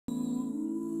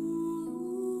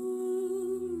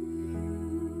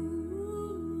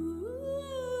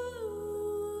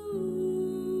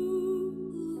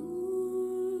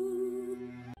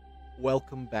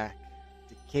welcome back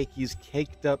to Cakey's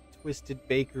caked up, twisted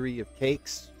bakery of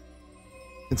cakes.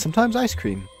 And sometimes ice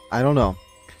cream. I don't know.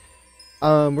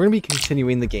 We're going to be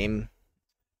continuing the game.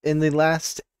 In the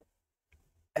last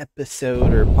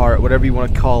episode or part, whatever you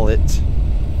want to call it.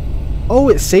 Oh,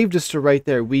 it saved us to right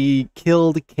there. We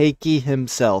killed Cakey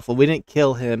himself. Well, we didn't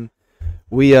kill him.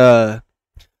 We,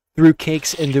 threw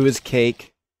cakes into his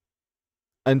cake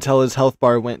until his health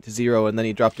bar went to 0, and then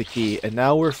he dropped a key. And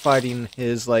now we're fighting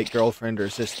his, like, girlfriend or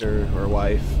sister or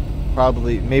wife.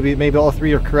 Probably, maybe all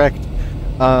three are correct.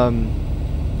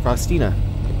 Frostina.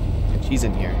 And she's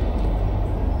in here.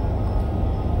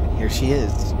 And here she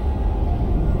is.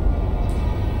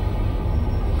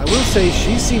 I will say,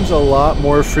 she seems a lot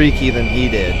more freaky than he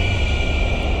did.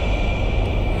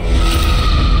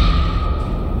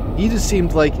 He just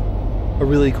seemed like a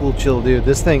really cool, chill dude.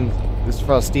 This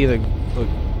Frostina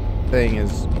thing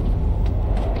is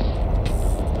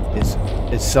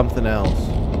something else.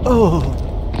 Oh!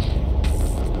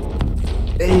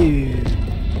 Hey!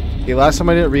 Okay, last time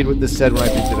I didn't read what this said when I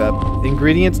picked it up.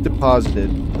 Ingredients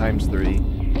deposited,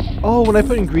 ×3. Oh, when I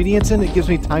put ingredients in, it gives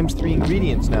me ×3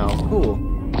 ingredients now. Cool.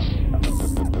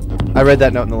 I read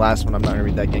that note in the last one. I'm not going to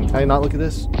read that again. Can I not look at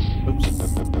this? Oops.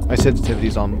 My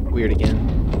sensitivity's on weird again.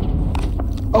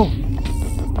 Oh!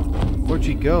 Where'd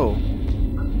she go?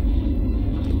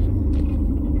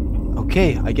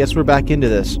 Okay, I guess we're back into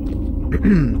this.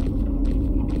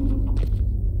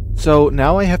 So,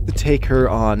 now I have to take her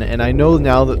on, and I know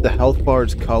now that the health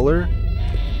bar's color...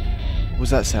 What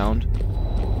was that sound?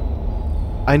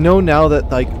 I know now that,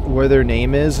 like, where their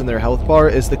name is and their health bar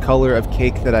is the color of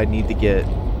cake that I need to get.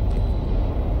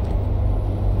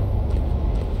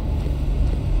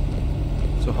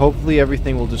 So hopefully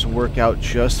everything will just work out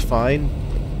just fine.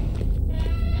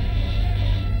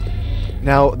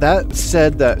 Now, that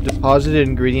said that deposited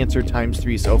ingredients are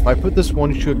 ×3, so if I put this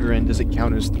 1 sugar in, does it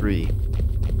count as 3?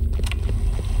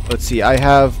 Let's see, I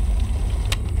have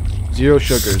 0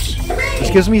 sugars.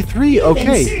 This gives me 3,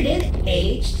 okay. Inserted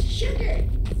aged sugar.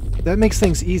 That makes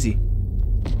things easy.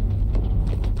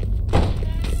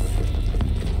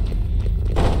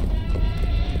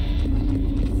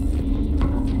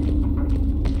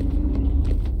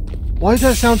 Why does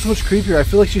that sound so much creepier? I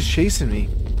feel like she's chasing me.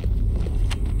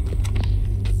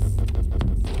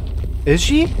 Is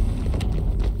she?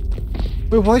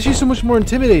 Wait, why is she so much more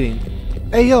intimidating?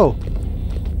 Hey, yo!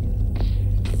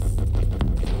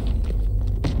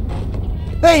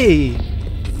 Hey!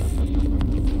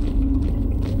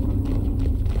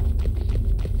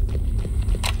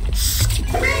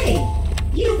 Hooray!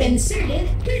 You've inserted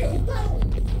little bone.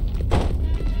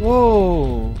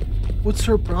 Whoa! What's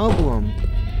her problem?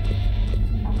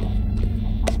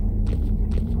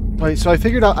 Wait, so I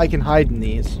figured out I can hide in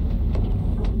these.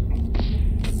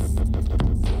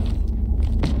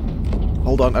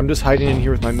 Hold on, I'm just hiding in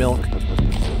here with my milk.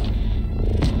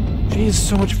 Jeez,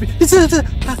 so much food.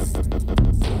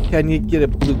 Can you get a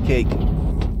blue cake?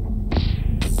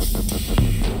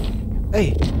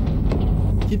 Hey!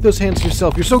 Keep those hands to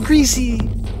yourself. You're so greasy!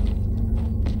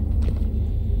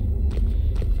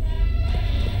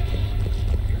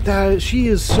 She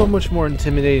is so much more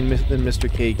intimidating than Mr.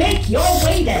 Cakey. Make your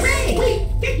way to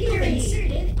You've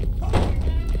inserted.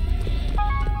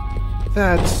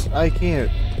 I can't.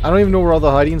 I don't even know where all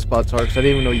the hiding spots are because I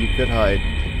didn't even know you could hide.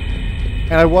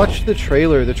 And I watched the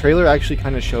trailer. The trailer actually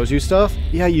kind of shows you stuff.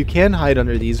 Yeah, you can hide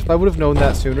under these. If I would have known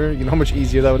that sooner, you know how much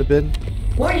easier that would have been?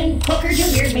 Warning, Hooker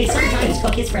Jr. may sometimes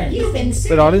cook his friend. You've inserted.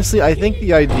 But honestly, I think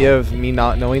the idea of me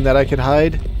not knowing that I could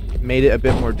hide made it a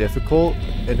bit more difficult.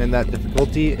 And in that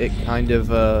difficulty, it kind of,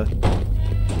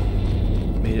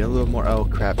 made it a little more... Oh,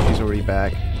 crap. She's already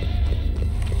back.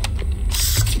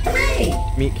 Hooray!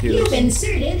 Meet cubes. You've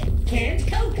inserted canned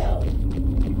cocoa.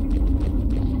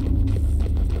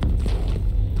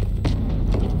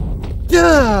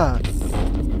 Yeah!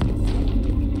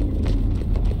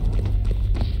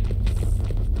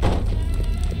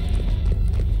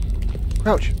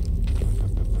 Crouch.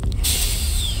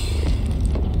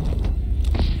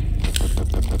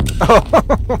 Oh,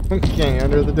 okay,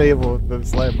 under the table with the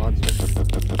slime monster.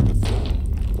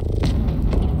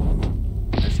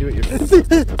 I see what you're doing.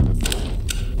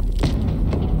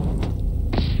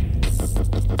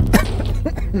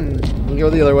 You go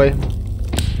the other way.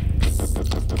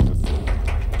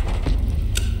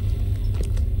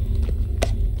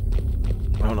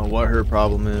 I don't know what her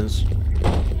problem is.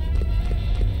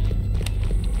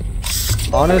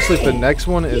 Honestly, if the next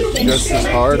one is just as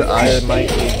hard, I might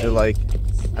need to like,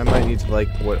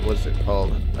 what was it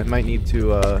called? I might need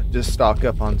to just stock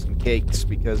up on some cakes,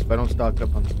 because if I don't stock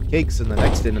up on some cakes, then the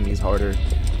next enemy's harder.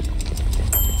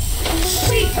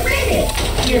 We did it!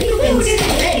 Your food is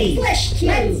ready! Flesh cube!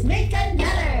 Let's make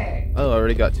another! Oh, I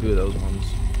already got 2 of those ones.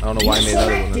 I don't know why I made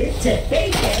another one. You selected to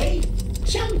bake a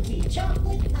chunky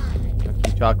chocolate pie.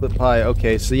 Chunky chocolate pie.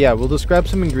 Okay, so yeah, we'll just grab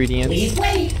some ingredients. Please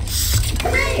wait!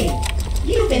 Hooray!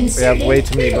 You've inserted We have way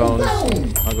too many little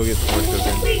bones. I'll go get some more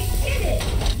sugar. We did it!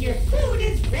 Your food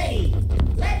is ready!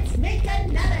 Let's make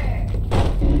another!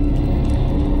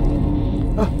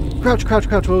 Oh, crouch, crouch,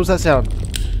 crouch. What was that sound?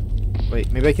 Wait,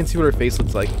 maybe I can see what her face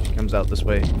looks like if she comes out this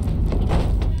way.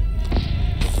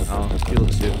 Oh, she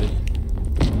looks stupid.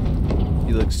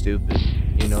 You look stupid.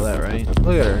 You know that, right?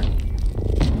 Look at her.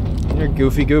 You're a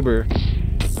goofy goober.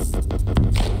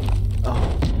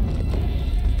 Oh.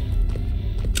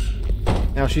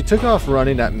 Now, if she took off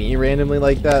running at me randomly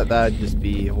like that, that'd just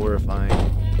be horrifying.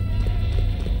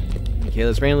 Okay,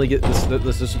 let's randomly get this.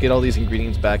 Let's just get all these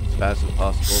ingredients back as fast as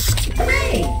possible.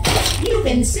 Hooray! You've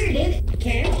inserted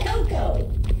canned cocoa.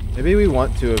 Maybe we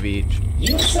want 2 of each.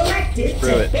 You selected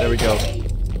Screw it. There we go.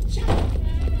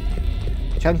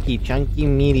 Chunky, chunky,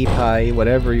 meaty pie,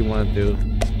 whatever you want to do.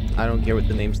 I don't care what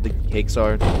the names of the cakes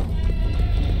are.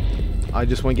 I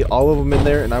just want to get all of them in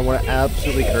there, and I want to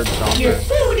absolutely curb stomp Your it.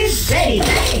 food is ready.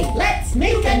 Let's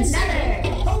make another.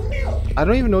 Whole milk. I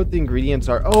don't even know what the ingredients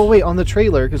are. Oh, wait, on the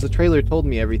trailer, because the trailer told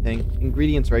me everything.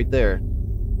 Ingredients right there.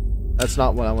 That's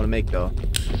not what I want to make, though.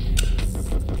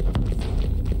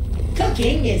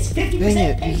 Cooking is 50% Dang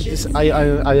it. patience.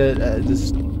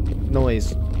 This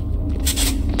noise.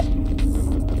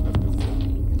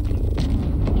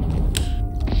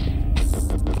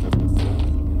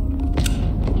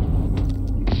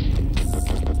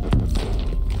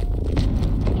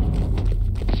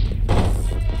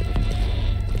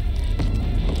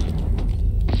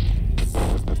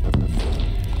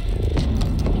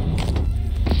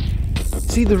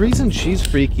 See, the reason she's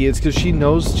freaky is because she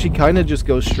knows she kind of just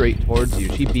goes straight towards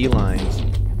you. She beelines.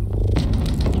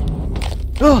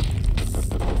 Oh!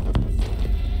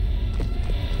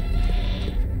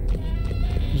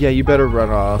 Yeah, you better run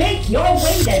off. Make your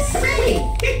way to sweet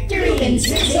victory and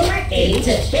select A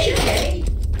to bakery.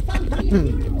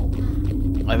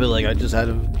 I feel like I just had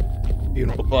a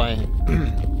funeral pie.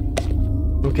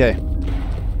 Okay.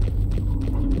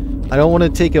 I don't want to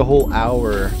take a whole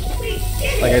hour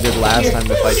like I did last time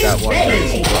to fight that one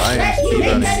person, so I am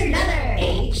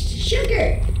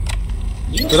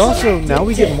speedrunning. But also, now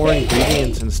we get more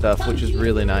ingredients and stuff, which is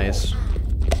really nice.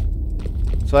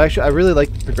 So actually, I really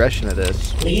like the progression of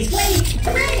this. Please wait.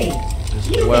 Hooray!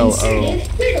 Well,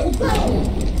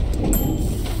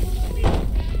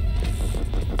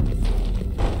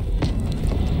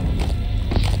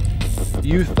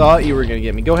 You thought you were gonna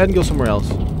get me. Go ahead and go somewhere else.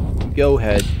 Go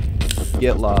ahead.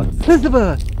 Get lost.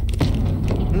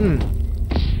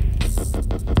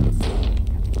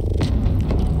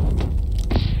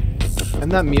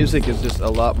 And that music is just a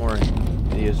lot more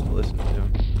hideous to listen to.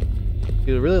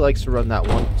 He really likes to run that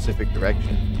one specific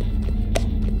direction.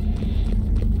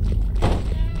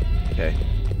 Okay.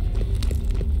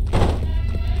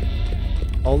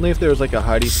 Only if there was like a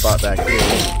hidey spot back here.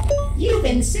 You've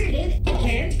inserted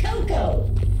canned cocoa.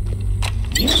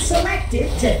 You selected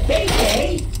to bake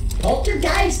a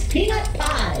poltergeist peanut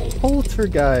pie.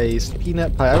 Poltergeist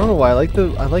peanut pie. I don't know why. I like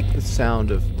the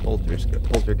sound of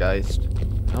poltergeist.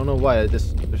 I don't know why.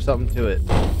 There's something to it.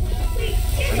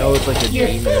 I know it's like a Your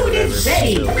demon or food whatever. is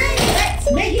ready. Let's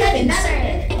make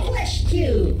another flesh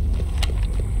cube.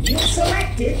 You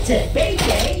selected to bake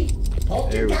a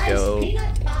poltergeist go.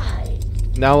 peanut pie.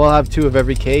 Now we'll have 2 of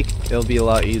every cake. It'll be a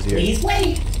lot easier. Please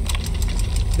wait.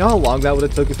 You know how long that would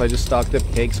have took if I just stocked up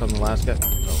cakes on the last guy?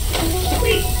 Oh.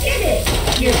 We did it.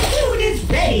 Your food is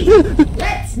ready.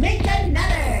 Let's make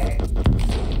another.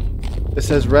 It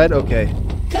says red? Okay.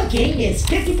 Cooking is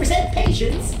 50%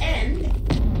 patience and...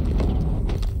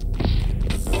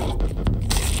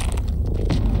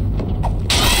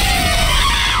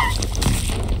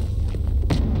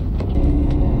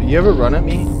 Did you ever run at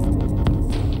me?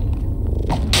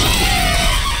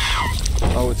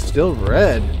 Oh, it's still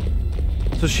red.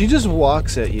 So she just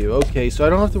walks at you. Okay, so I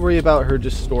don't have to worry about her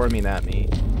just storming at me.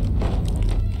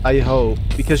 I hope.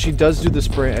 Because she does do the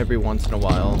sprint every once in a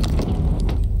while.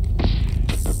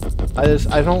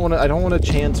 I don't want to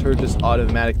chance her just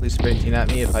automatically sprinting at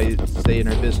me if I stay in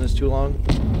her business too long.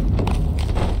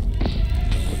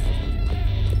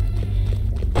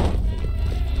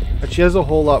 But she has a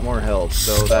whole lot more health,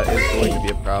 so that is going to be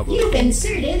a problem. You've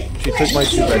inserted She took my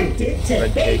 2 red cakes, I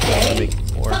want to make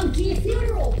more. funky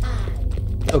funeral pie.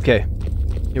 Okay,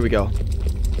 here we go.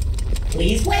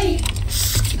 Please wait.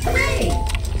 Hooray!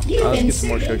 You've Let's get some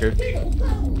more inserted sugar. little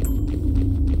bone.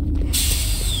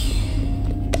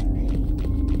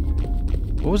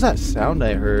 What was that sound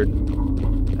I heard?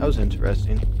 That was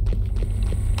interesting.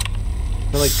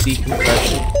 Like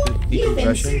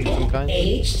decompression of some kind?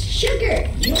 Aged sugar.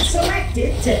 You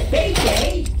selected to bake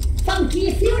a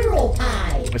funky funeral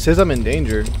pie. It says I'm in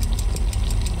danger.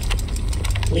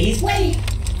 Please wait.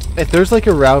 If there's like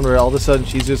a round where all of a sudden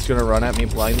she's just gonna run at me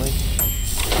blindly.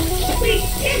 We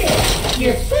did it!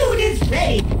 Your food is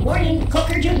ready. Warning,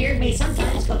 Cooker Jr. may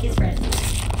sometimes cook his friends.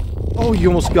 Oh, you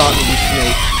almost got me, you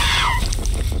snake.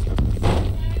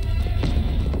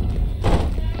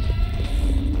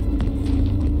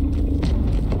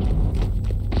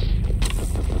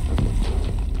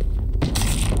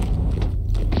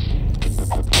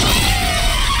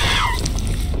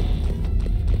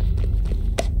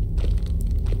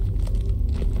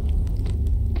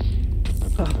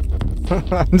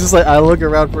 I'm just like, I look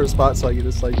around for a spot so I can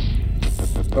just like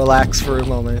relax for a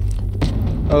moment.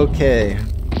 Okay.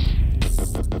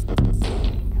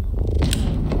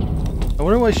 I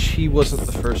wonder why she wasn't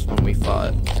the first one we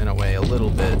fought, in a way, a little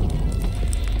bit.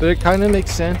 But it kind of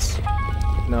makes sense.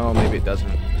 No, maybe it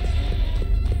doesn't.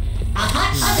 A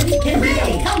hot oven can be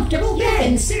a comfortable bed.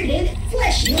 Inserted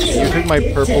flesh. I took my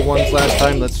purple ones last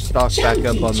time. Let's stock back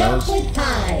up on those.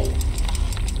 Pie.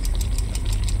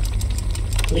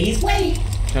 Please wait.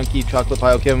 Chunky chocolate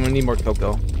pie. Okay, I'm gonna need more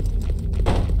cocoa.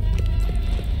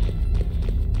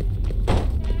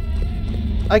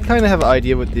 I kind of have an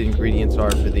idea what the ingredients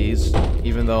are for these,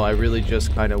 even though I really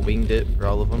just kind of winged it for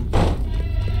all of them.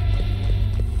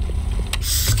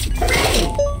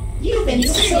 Hooray! You've been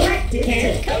selected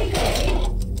to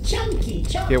cocoa. Chunky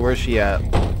chocolate. Okay, where's she at?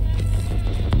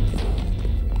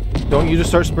 Don't you just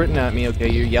start sprinting at me, okay?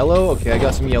 You're yellow? Okay, I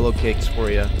got some yellow cakes for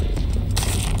you.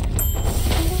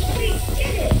 We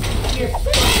did it! Your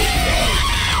food is ready!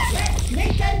 Let's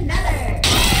make another!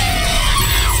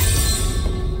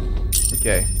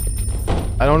 Okay.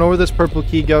 I don't know where this purple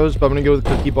key goes, but I'm gonna go with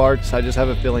the cookie bar because I just have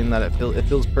a feeling that it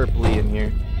feels purpley in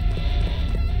here.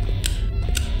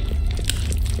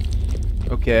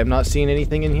 Okay, I'm not seeing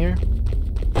anything in here.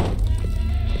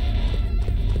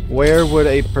 Where would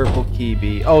a purple key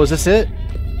be? Oh, is this it?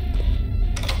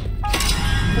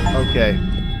 Okay.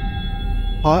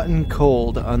 Hot and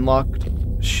cold, unlocked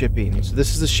shipping. So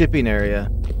this is the shipping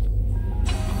area.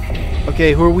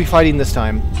 Okay, who are we fighting this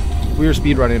time? We were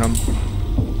speedrunning them.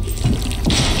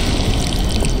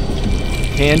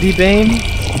 Candy Bane?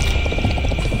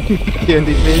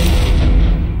 Candy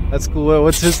Bane? That's cool.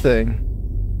 What's his thing?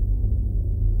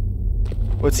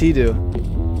 What's he do?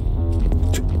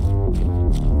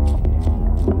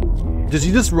 Does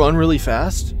he just run really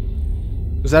fast?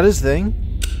 Is that his thing?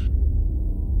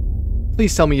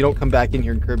 Please tell me you don't come back in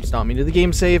here and curb stomp me. Did the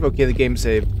game save? Okay, the game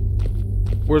saved.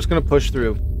 We're just gonna push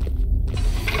through.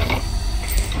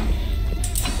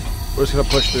 We're just gonna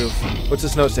push through. What's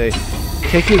this note say?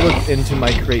 Cakey looked into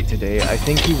my crate today. I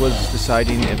think he was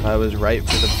deciding if I was right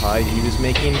for the pie he was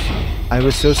making. I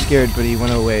was so scared, but he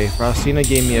went away. Frostina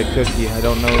gave me a cookie. I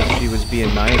don't know if she was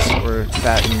being nice or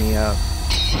fattening me out.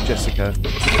 Jessica.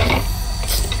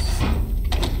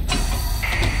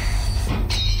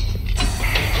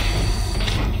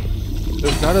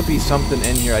 There's gotta be something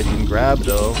in here I can grab,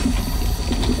 though.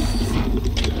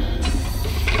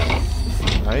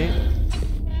 Right?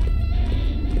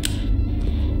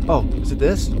 Oh, is it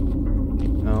this?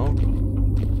 No.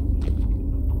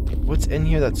 What's in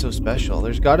here that's so special?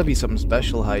 There's gotta be something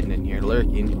special hiding in here,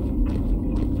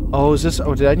 lurking. Oh, is this...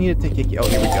 Oh, did I need to take Cakey? Oh,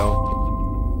 here we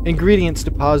go. Ingredients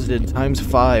deposited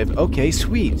 ×5. Okay,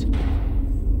 sweet.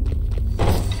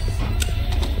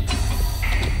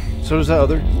 So does that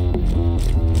other...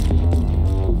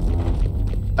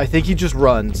 I think he just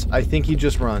runs. I think he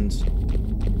just runs.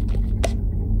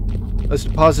 Let's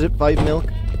deposit 5 milk.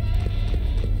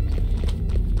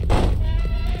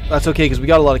 That's okay, because we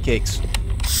got a lot of cakes.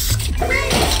 Hooray!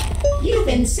 You've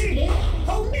inserted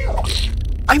whole milk.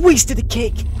 I wasted a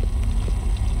cake!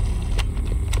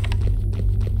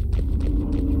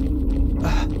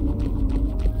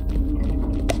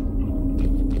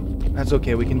 That's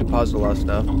okay, we can deposit a lot of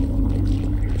stuff.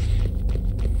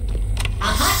 A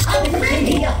hot oven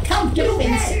ready, a comfortable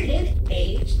inserted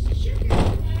aged sugar.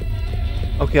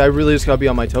 Okay, I really just gotta be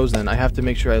on my toes then. I have to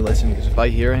make sure I listen, because if I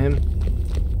hear him,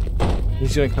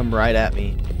 he's gonna come right at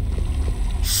me.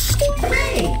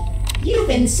 Hooray! You've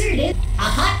inserted a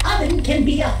hot oven can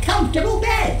be a comfortable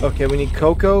bed. Okay, we need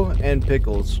cocoa and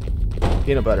pickles.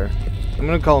 Peanut butter. I'm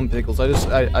gonna call them pickles. I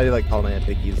like calling it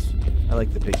pickies. I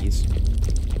like the pickies.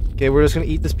 Okay, we're just gonna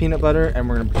eat this peanut butter and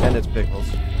we're gonna pretend it's pickles.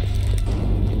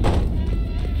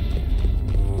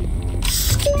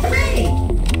 Hooray!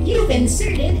 You've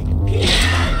inserted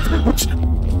peanut butter.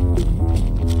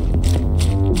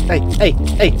 Hey, hey,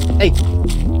 hey, hey!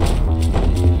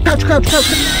 Crouch, crouch, crouch!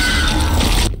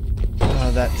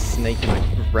 Oh, that snake in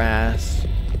the grass.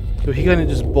 So he kind of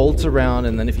just bolts around,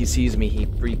 and then if he sees me, he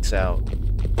freaks out.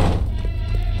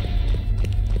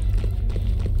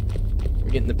 We're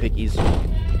getting the pickies.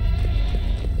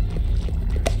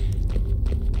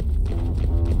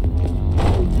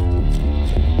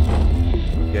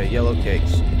 Okay, yellow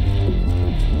cakes.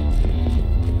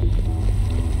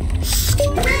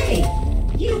 Hooray!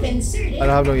 You've inserted I don't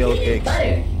have no yellow peanut cakes.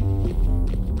 butter.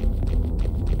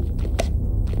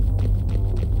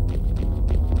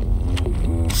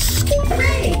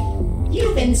 Hooray!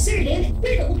 You've inserted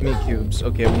brittle Meat bone. cubes.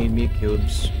 Okay, we need meat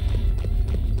cubes.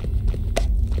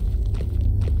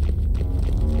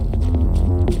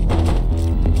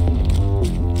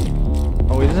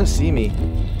 Oh, he doesn't see me.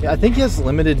 Yeah, I think he has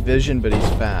limited vision, but he's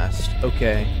fast.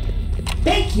 Okay.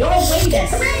 Bake your way to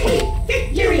hooray!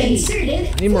 Victory! You've inserted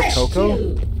I need more flesh cocoa?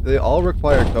 cube. Do they all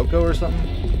require cocoa or something?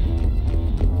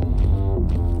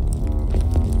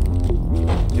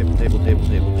 Table, table, table,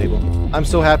 table, table. I'm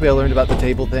so happy I learned about the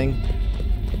table thing.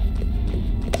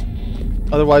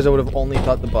 Otherwise, I would have only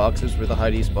thought the boxes were the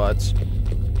hidey spots.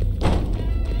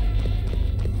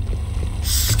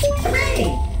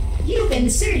 Hooray! You've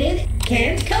inserted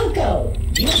canned cocoa.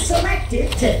 You've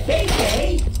selected to bake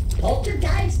a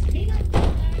poltergeist peanut.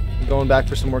 I'm going back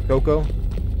for some more cocoa.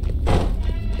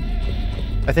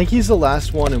 I think he's the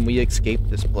last one and we escaped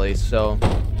this place, so...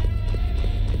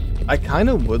 I kind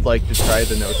of would like to try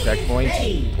the no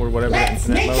checkpoints, or whatever Let's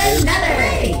infinite make mode is.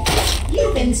 another.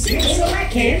 You've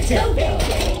inserted canned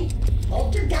cocoa.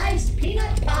 Poltergeist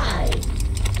peanut pie.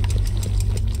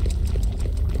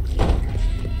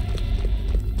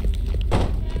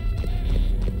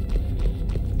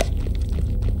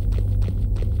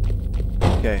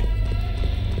 Okay.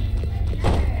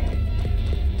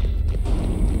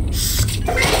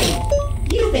 Hooray!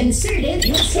 You've inserted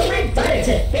peanut butter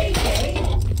to bake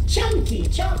a chunky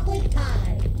chocolate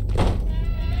pie.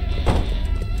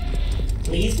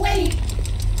 Please wait.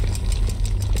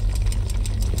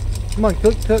 Come on,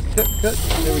 cook, cook, cook, cook.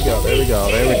 There we go, there we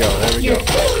go, there we go, there we Your go.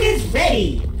 food is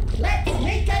ready. Let's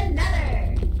make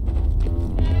another.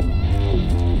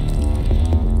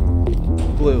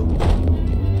 Blue.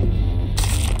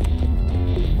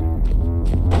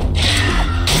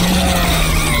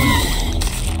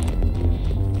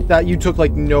 That you took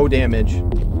like no damage.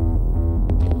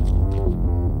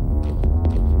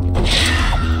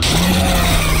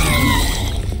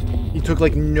 You took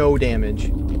like no damage.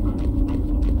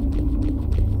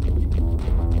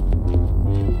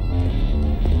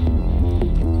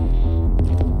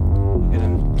 Get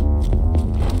him.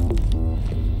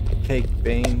 Cake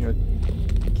Bane or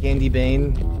Candy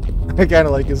Bane. I kind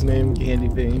of like his name, Candy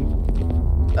Bane.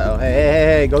 Oh, hey, hey, hey,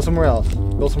 hey, go somewhere else.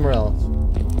 Go somewhere else.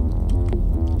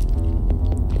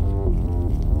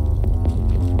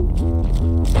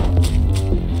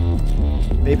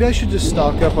 Maybe I should just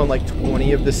stock up on like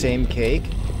 20 of the same cake.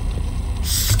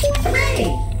 Hooray!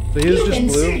 So he was You've just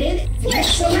blue. inserted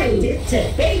flesh selected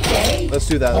to bake a Let's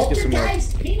do that. Let's get some more.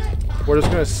 poltergeist peanut pie. We're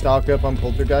just gonna stock up on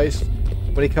Poltergeist.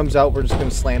 When he comes out, we're just gonna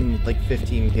slam like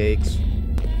 15 cakes.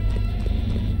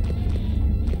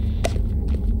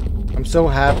 I'm so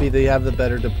happy they have the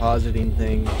better depositing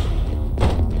thing.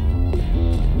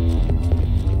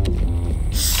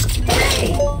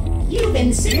 Hooray! You've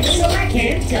inserted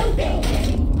canned cocoa.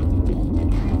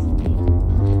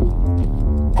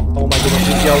 Oh my goodness,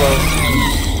 he's yellow.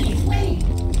 Please wait.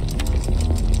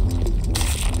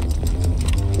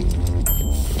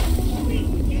 We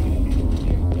did it.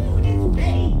 Your food is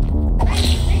ready.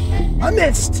 Let's make another. I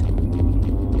missed!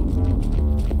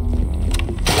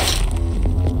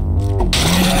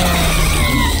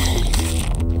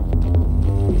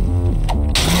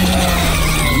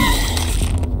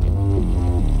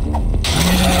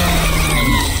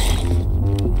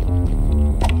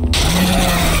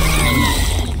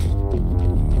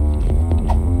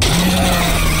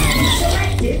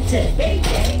 Selected to bake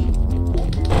a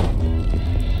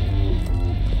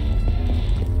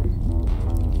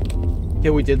Yeah,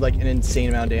 we did like an insane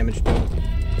amount of damage to him.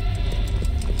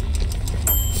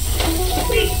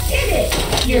 We did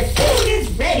it! Your food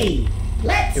is ready!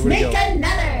 Let's Here we make go.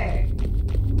 another!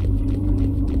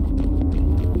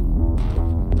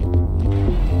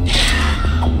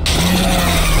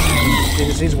 He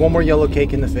just needs one more yellow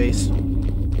cake in the face.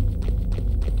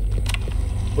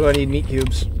 What do I need? Meat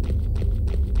cubes.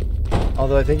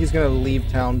 Although I think he's gonna leave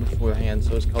town beforehand,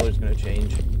 so his color's gonna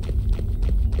change.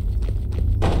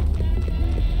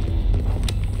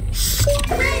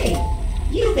 Hooray!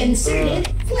 You've inserted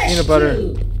flesh peanut butter.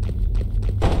 cube.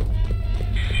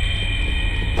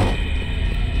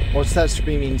 What's that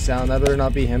screaming sound? That better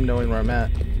not be him knowing where I'm at.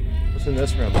 What's in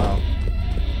this room? Oh.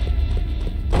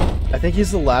 I think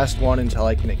he's the last one until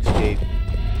I can escape.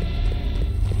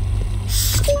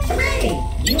 Okay,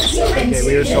 we are so ready.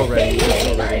 We are so ready.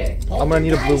 I'm gonna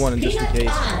need a blue one just in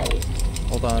case.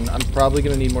 Hold on. I'm probably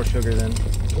gonna need more sugar then.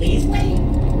 Please wait.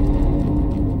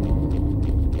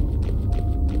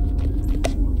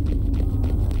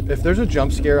 If there's a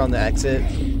jump scare on the exit,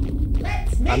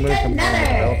 I'm gonna come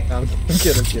home. I'm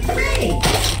kidding. Great!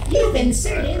 You've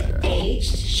inserted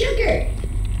aged sugar.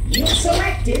 You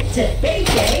selected to bake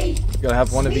a... Gotta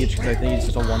have one of each because I think it's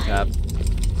just a one tap.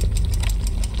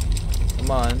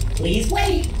 Come on. Please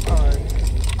wait. Come on.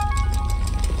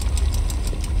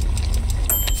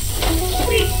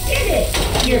 We did it!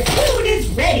 Your food is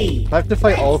ready. If I have to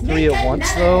fight all three at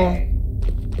once though, another.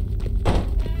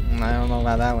 I don't know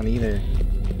about that one either.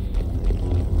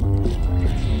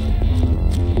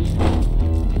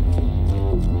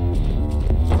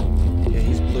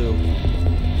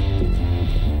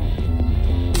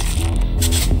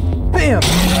 Bam!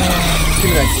 Give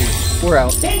me that key. We're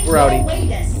out. We're outie.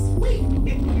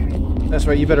 That's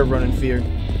right, you better run in fear.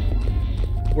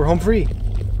 We're home free.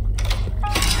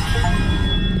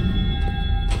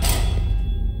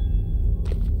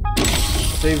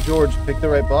 Save George. Pick the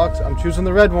right box. I'm choosing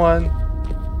the red one.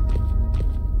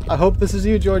 I hope this is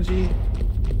you, Georgie.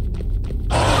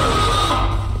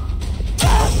 Ah!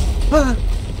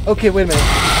 Okay, wait a minute.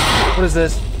 What is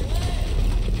this?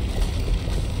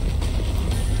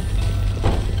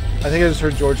 I think I just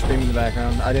heard George screaming in the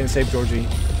background. I didn't save Georgie.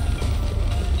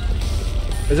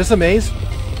 Is this a maze?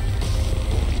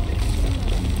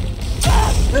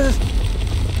 This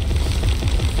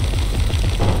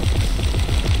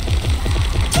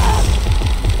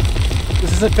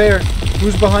isn't fair.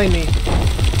 Who's behind me?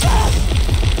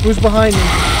 Who's behind me?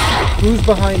 Who's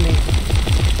behind me?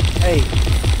 Hey.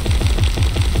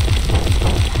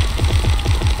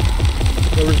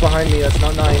 Whoever's behind me, that's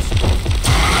not nice.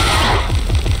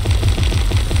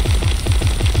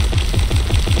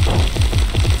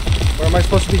 Where am I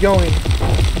supposed to be going?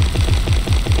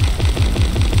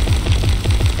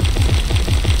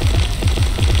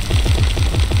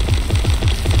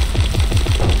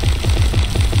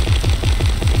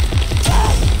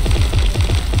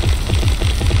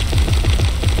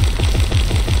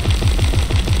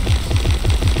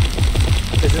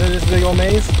 Isn't it this big old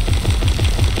maze?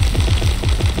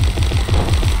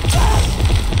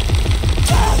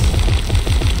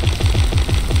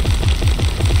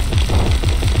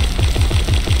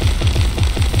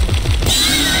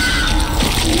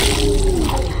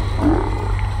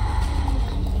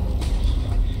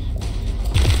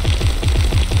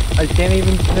 I can't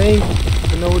even think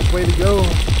to know which way to go.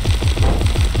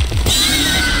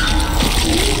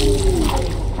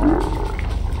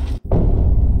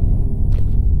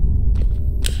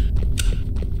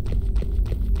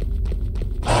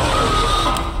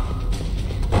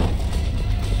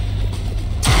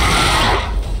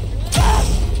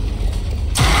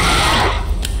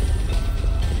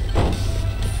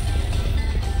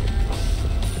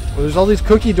 Well, there's all these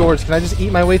cookie doors. Can I just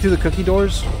eat my way through the cookie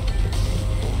doors?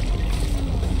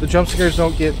 The jump scares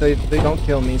don't get, they don't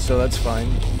kill me, so that's fine.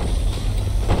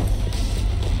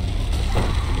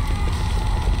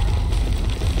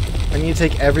 I need to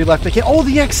take every left I can. Oh,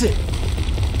 the exit!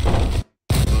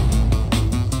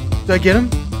 Did I get him?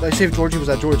 Did I save Georgie? Was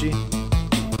that Georgie?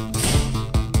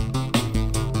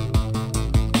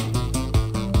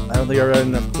 I don't think I read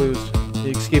enough clues. He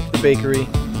escaped the bakery.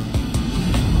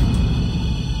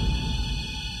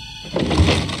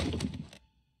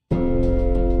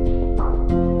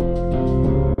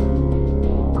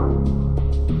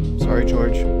 Sorry,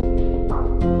 George.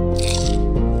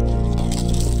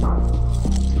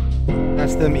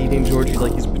 That's them eating Georgie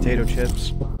like he's potato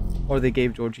chips. Or they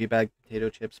gave Georgie a bag of potato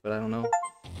chips, but I don't know.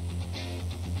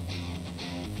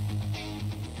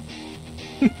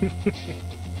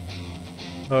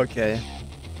 Okay.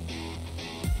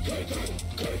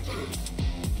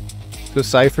 So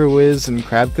Cypher Wiz and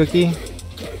Crab Cookie?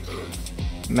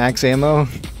 Max ammo?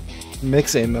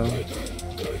 Mix ammo.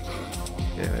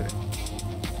 Okay.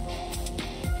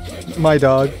 My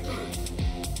dog.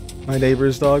 My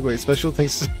neighbor's dog. Wait, special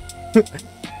thanks.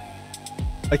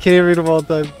 I can't even read them all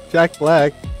the time. Jack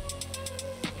Black.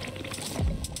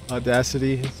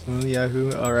 Audacity.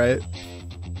 Yahoo. Alright.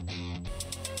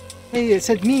 Hey, it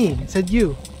said me. It said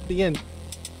you. At the end.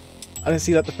 I didn't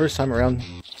see that the first time around.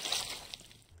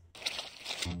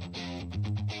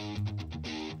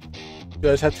 Do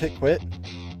I just have to hit quit?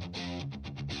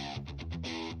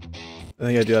 I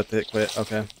think I do have to hit quit.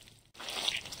 Okay.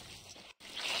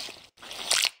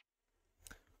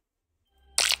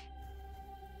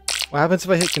 What happens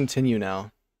if I hit continue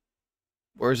now?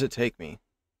 Where does it take me?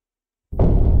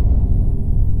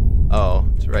 Oh,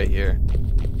 it's right here.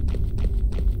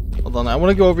 Hold on, I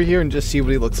want to go over here and just see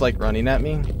what he looks like running at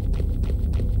me.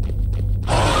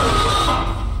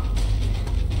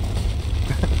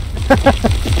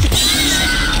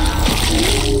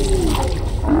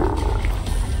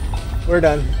 We're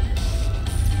done.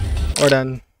 We're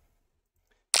done.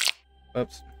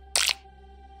 Oops.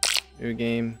 New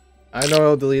game. I know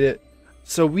I'll delete it.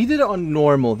 So we did it on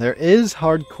normal. There is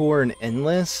hardcore and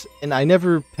endless, and I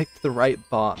never picked the right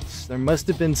box. There must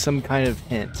have been some kind of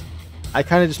hint. I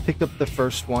kind of just picked up the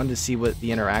first one to see what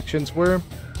the interactions were.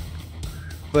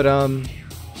 But, I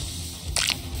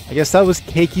guess that was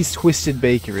Cakey's Twisted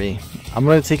Bakery. I'm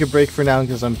going to take a break for now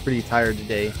because I'm pretty tired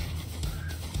today.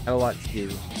 Had a lot to do.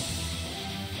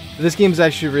 But this game is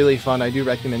actually really fun. I do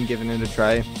recommend giving it a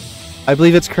try. I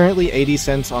believe it's currently 80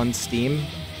 cents on Steam.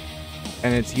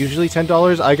 And it's usually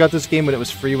 $10. I got this game when it was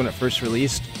free when it first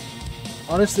released.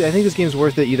 Honestly, I think this game's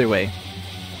worth it either way.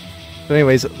 But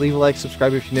anyways, leave a like,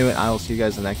 subscribe if you're new, and I will see you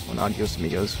guys in the next one. Adios,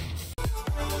 amigos.